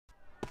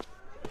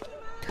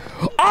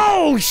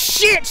Oh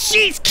shit,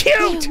 she's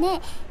cute!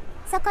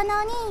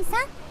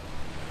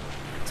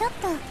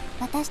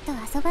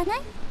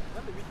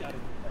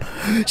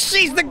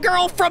 She's the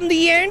girl from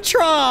the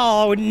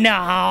intro.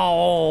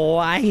 No,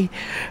 I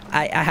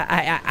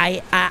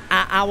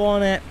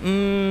wanna.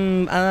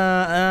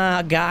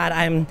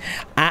 God,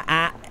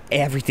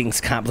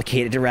 everything's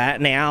complicated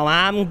right now.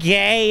 I'm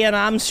gay and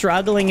I'm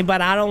struggling,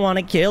 but I don't want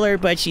to kill her.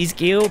 But she's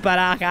cute, but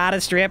I gotta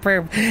strip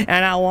her,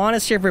 and I want to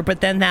strip her,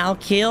 but then I'll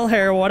kill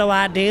her. What do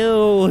I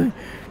do?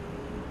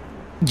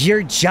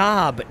 Your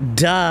job,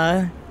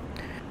 duh.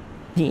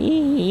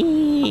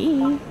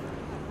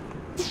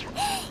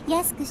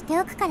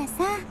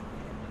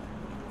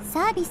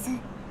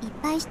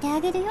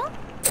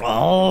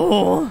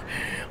 Oh.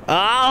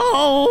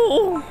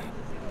 Oh.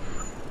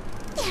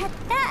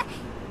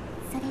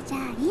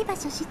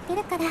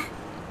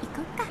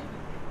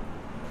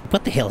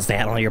 What the hell is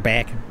that on your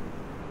back?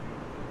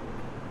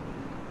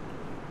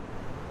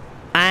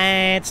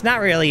 It's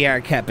not really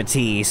our cup of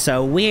tea,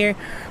 so we're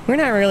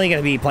not really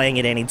gonna be playing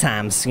it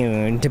anytime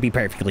soon, to be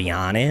perfectly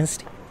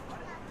honest.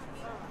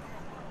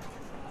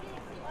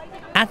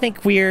 I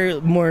think we're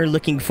more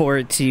looking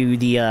forward to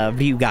the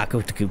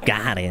Ryugaku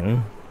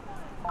Garden.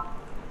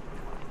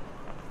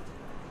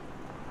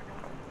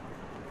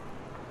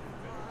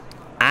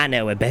 I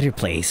know a better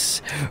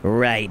place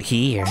right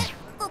here.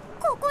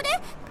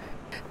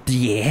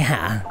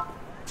 Yeah.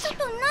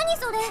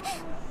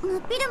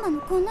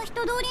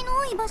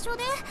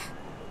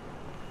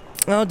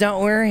 Oh,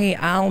 don't worry.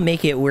 I'll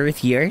make it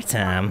worth your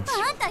time.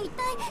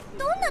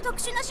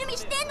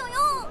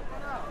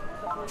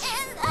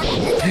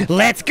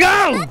 Let's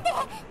go!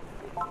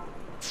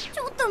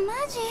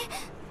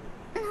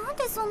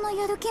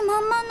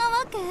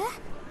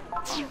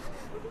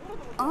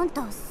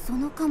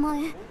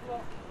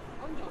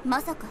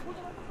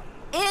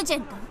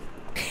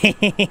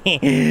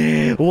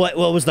 What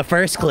was the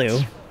first clue?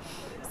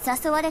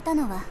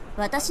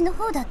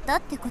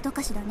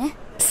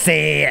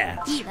 Say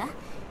yeah.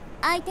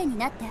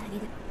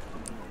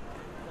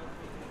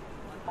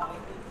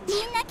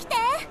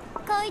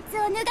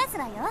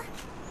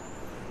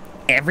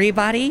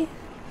 Everybody?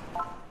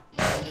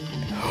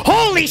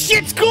 Holy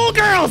shit,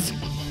 schoolgirls!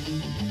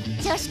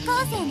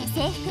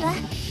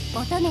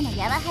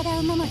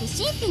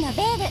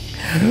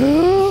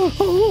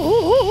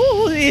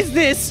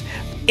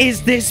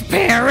 Is this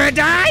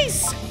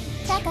paradise?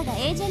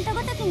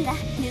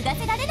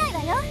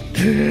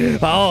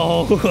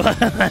 Oh,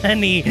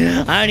 honey,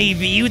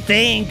 you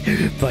think,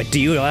 but do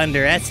you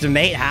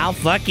underestimate how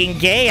fucking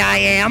gay I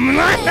am?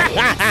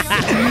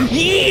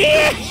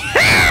 Yeah!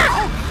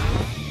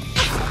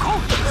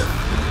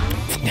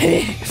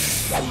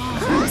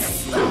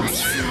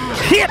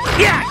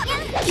 Yeah!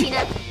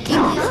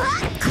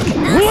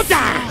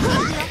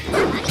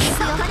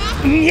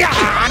 Yeah,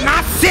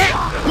 that's it!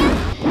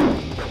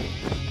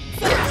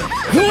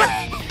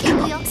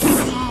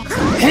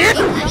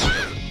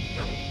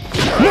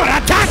 More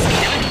attack!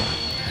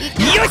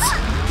 Yes!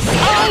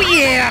 Oh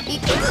yeah!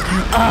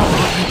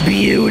 Oh,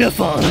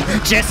 beautiful!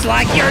 Just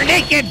like your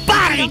naked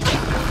body!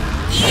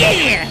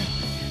 Yeah!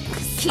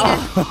 Oh.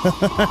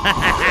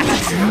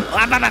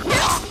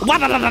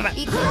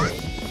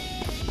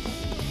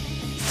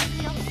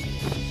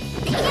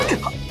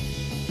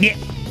 Yeah.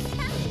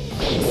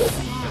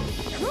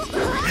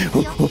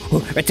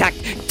 Attack!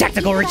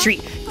 Tactical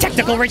retreat!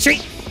 Tactical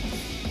retreat!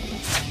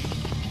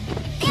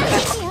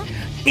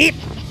 Eep.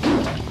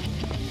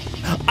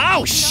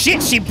 Oh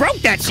shit! She broke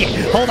that shit.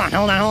 Hold on.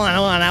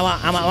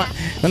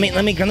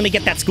 Let me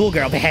get that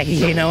schoolgirl bag.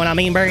 You know what I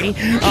mean, Birdie?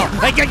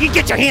 Oh, you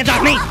get your hands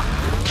off me!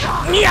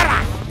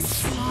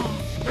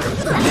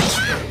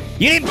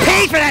 You didn't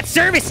pay for that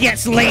service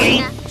yet,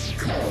 lady.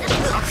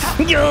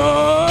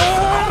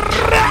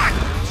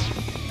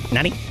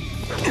 Nani?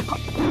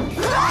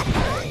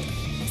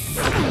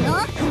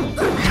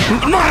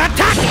 More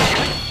attack!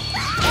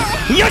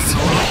 Yes!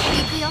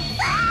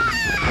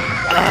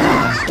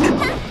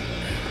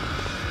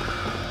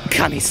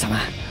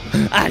 Kami-sama,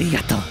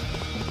 arigato.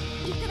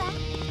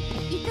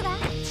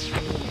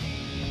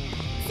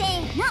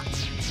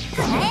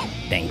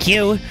 Thank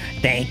you.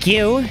 Thank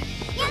you.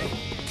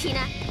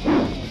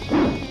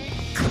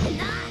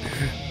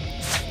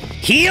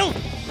 Heal?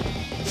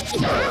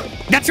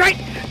 That's right!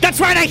 That's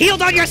right, I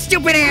healed on your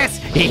stupid ass!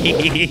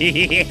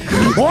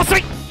 Oh,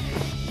 sweet!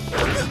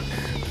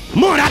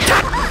 More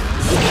attack!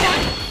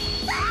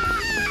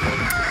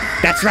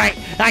 That's right,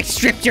 I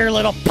stripped your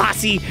little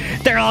posse.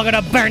 They're all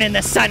gonna burn in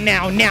the sun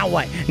now. Now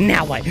what?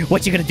 Now what?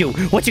 What you gonna do?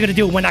 What you gonna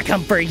do when I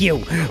come for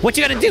you? What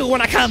you gonna do when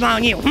I come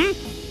on you?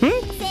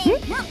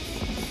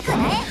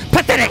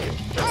 Pathetic!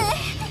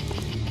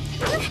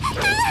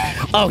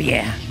 Oh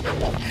yeah.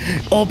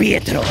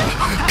 Obietro,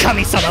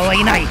 Kami-sama wa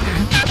inai.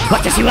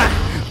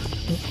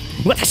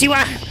 Watashi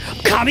wa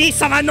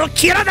Kami-sama no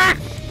kira da!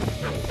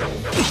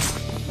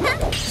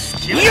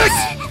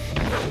 Yoshi!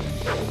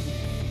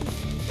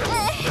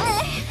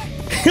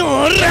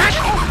 Alright!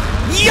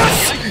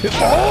 Yoshi!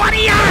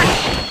 Owari ya!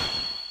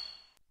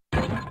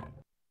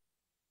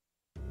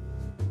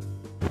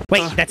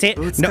 Wait, that's it?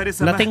 No,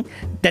 nothing?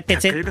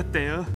 That's it? 긁었대요.